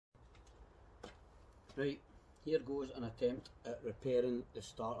Right, here goes an attempt at repairing the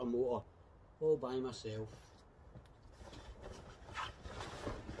starter motor all by myself.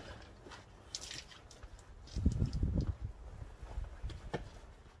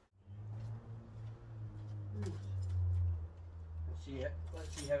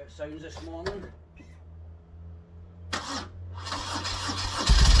 Let's see how it sounds this morning. You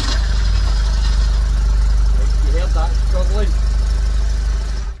heard that struggling?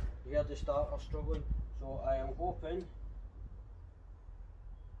 You heard the starter struggling? So I am hoping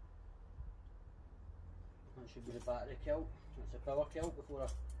that should be the battery kill. That's the power kill before I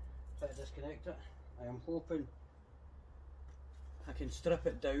try to disconnect it. I am hoping I can strip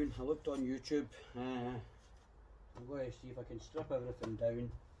it down. I looked on YouTube. I'm going to see if I can strip everything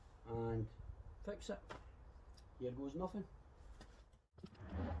down and fix it. Here goes nothing.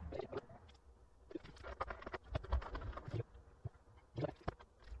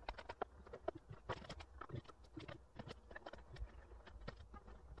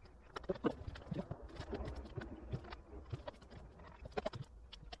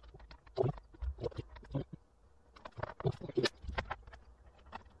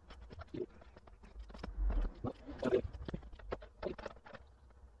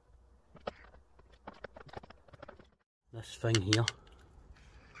 This thing here,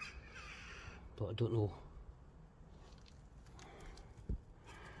 but I don't know.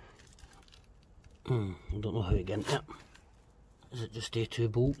 I don't know how to get into it. Is it just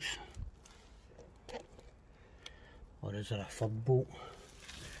A2 bolts? Or is there a third bolt?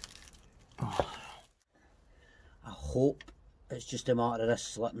 Oh. I hope it's just a matter of this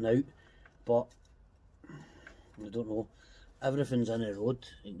slipping out, but I don't know. Everything's in the road,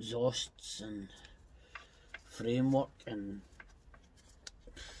 exhausts and framework and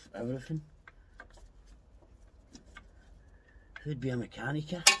everything. Could be a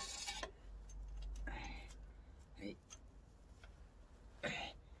mechanic.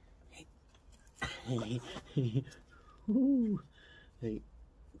 Right,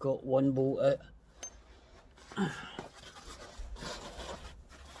 got one bolt out.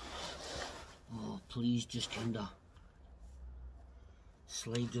 Oh, please just kinda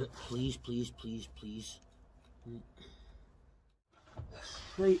slide it, please, please, please, please.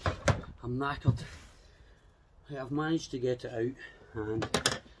 Right, I'm knackered. I've managed to get it out and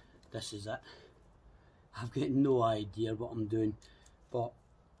this is it. I've got no idea what I'm doing, but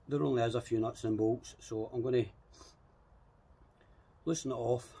there only is a few nuts and bolts, so I'm going to loosen it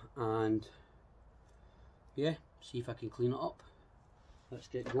off and yeah, see if I can clean it up. Let's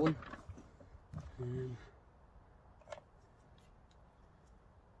get going.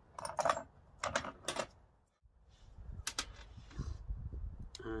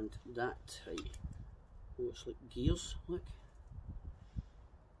 And that, right, oh, it's like gears, look,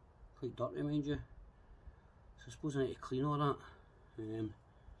 quite dirty mind you, so I suppose I need to clean all that.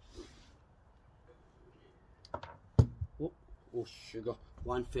 Oh sugar,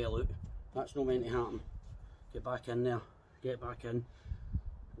 one fell out, that's not meant to happen. Get back in there, get back in,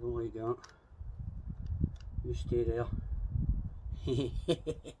 I don't like that, you stay there.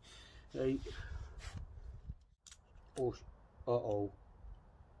 Right, oh, uh-oh.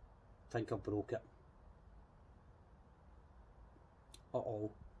 Think I broke it.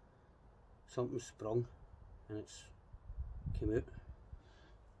 Uh-oh. Something sprung and it's came out.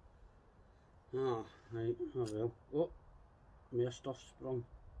 Ah, right, oh well. Oh, more stuff sprung.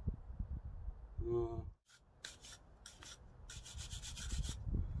 Oh.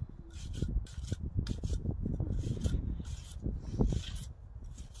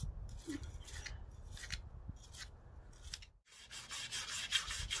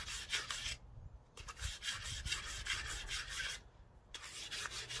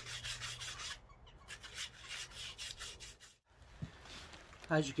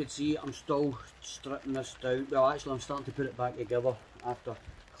 As you can see, I'm still stripping this down. Well, actually, I'm starting to put it back together after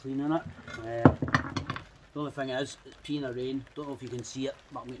cleaning it. The only thing is, it's peeing a rain. Don't know if you can see it,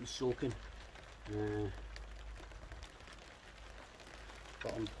 but I'm getting soaking.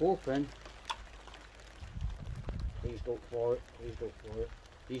 But I'm hoping. Please don't fall it. Please don't fall it.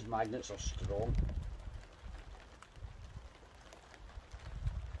 These magnets are strong.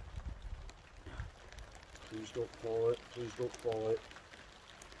 Please don't fall it. Please don't fall it.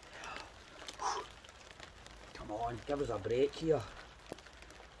 Come on, give us a break here.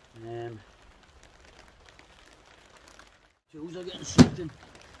 Tools are getting soaking.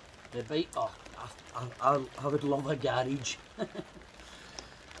 The bike, oh, I would love a garage.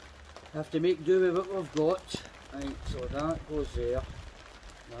 Have to make do with what we've got. Right, so that goes there.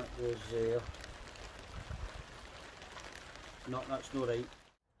 That goes there. No, that's not right.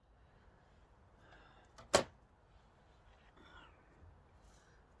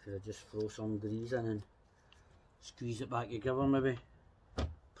 Should I just throw some grease in and squeeze it back together maybe? I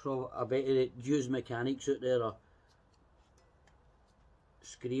bet you that used mechanics out there are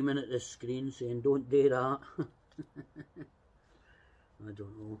screaming at the screen saying don't do that. I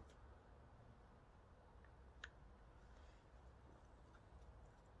don't know.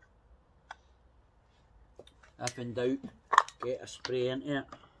 If in doubt, get a spray into it.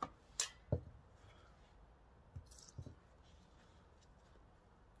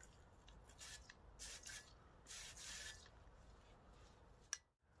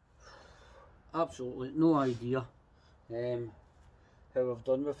 Absolutely no idea how I've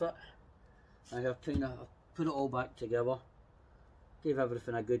done with it. I have kind of put it all back together, gave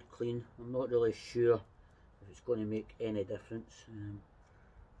everything a good clean. I'm not really sure if it's going to make any difference.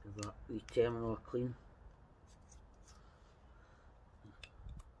 Give that wee terminal a clean.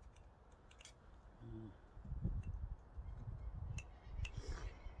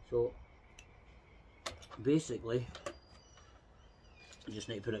 So basically, you just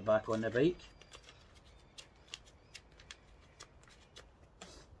need to put it back on the bike.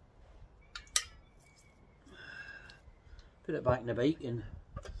 Put it back in the bike and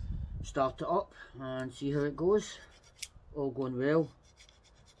start it up and see how it goes. All going well.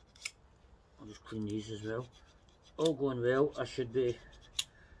 I'll just clean these as well. All going well.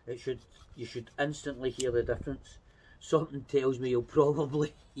 You should instantly hear the difference. Something tells me you'll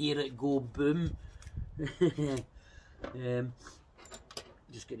probably hear it go boom.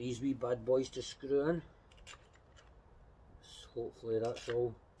 Just get these wee bad boys to screw in. Hopefully that's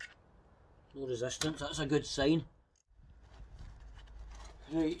all. No resistance, that's a good sign.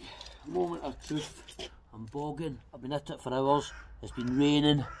 Right, moment of truth. I'm bogging. I've been at it for hours. It's been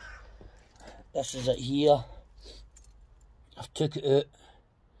raining. This is it here. I've took it out.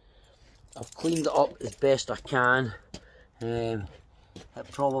 I've cleaned it up as best I can. It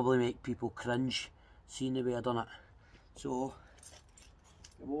probably make people cringe seeing the way I've done it. So,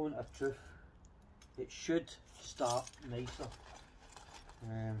 the moment of truth. It should start nicer.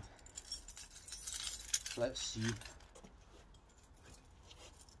 Let's see.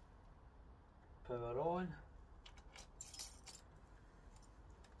 Power on.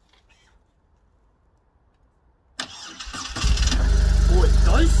 Oh, it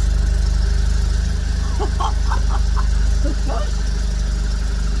does? It does?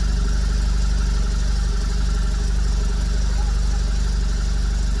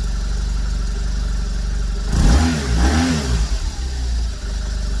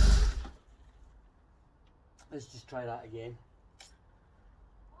 Let's just try that again.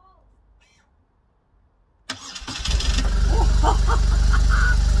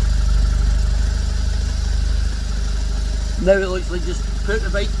 Now it looks like just put the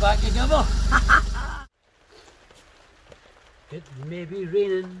bike back together. It may be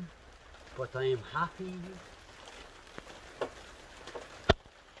raining, but I am happy.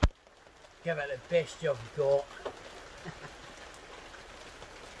 Give it the best you've got.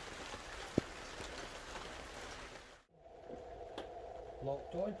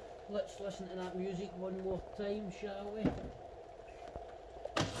 Locked on. Let's listen to that music one more time, shall we? And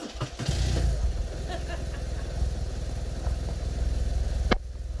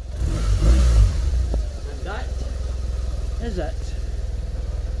that is it.